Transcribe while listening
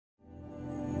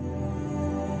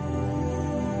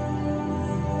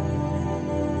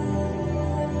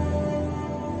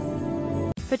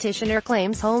Petitioner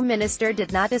claims Home Minister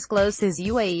did not disclose his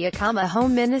UAE iqama.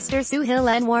 Home Minister Sohail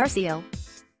Anwar Siyal.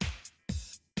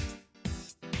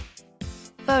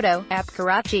 Photo, App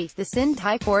Karachi. The Sindh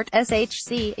High Court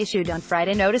 (SHC) issued on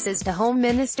Friday notices to Home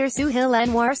Minister Sohail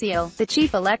Anwar Siyal, the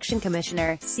Chief Election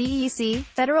Commissioner, CEC,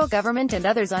 federal government and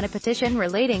others on a petition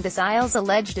relating to Siyal's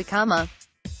alleged iqama.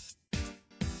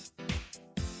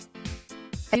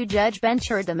 A two-judge bench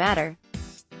heard the matter.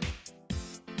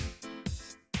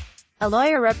 A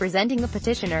lawyer representing the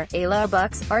petitioner, Ayla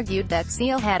Bucks, argued that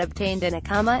Siyal had obtained an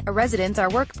iqama, a residence or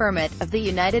work permit, of the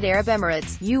United Arab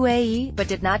Emirates (UAE), but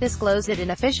did not disclose it in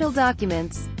official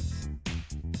documents.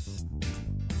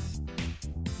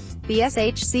 The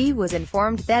SHC was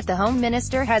informed that the Home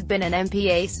Minister had been an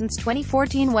MPA since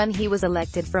 2014 when he was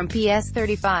elected from PS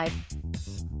 35.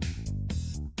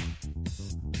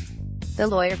 The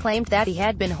lawyer claimed that he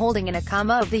had been holding an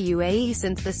iqama of the UAE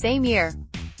since the same year.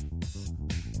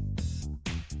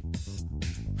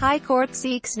 High Court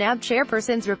seeks NAB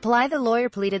chairperson's reply. The lawyer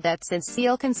pleaded that since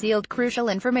Siyal concealed crucial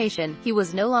information, he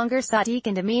was no longer Sadiq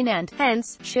and Amin and,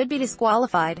 hence, should be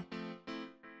disqualified.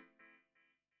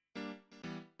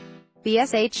 The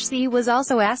SHC was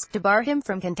also asked to bar him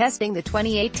from contesting the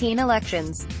 2018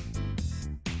 elections.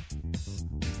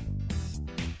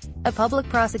 A public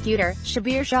prosecutor,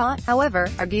 Shabir Shah, however,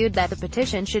 argued that the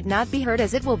petition should not be heard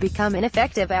as it will become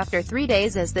ineffective after 3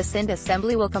 days as the Sindh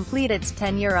Assembly will complete its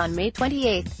tenure on May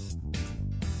 28.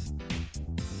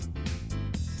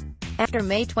 After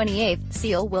May 28,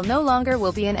 Siyal will no longer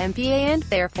be an MPA and,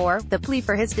 therefore, the plea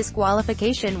for his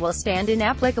disqualification will stand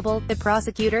inapplicable, the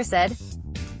prosecutor said.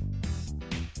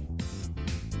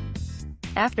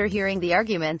 After hearing the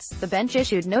arguments, the bench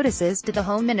issued notices to the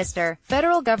Home Minister,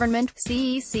 federal government,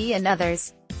 CEC and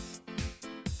others.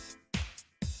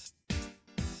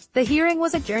 The hearing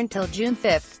was adjourned till June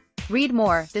 5. Read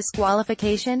more.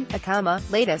 Disqualification, iqama,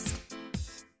 latest.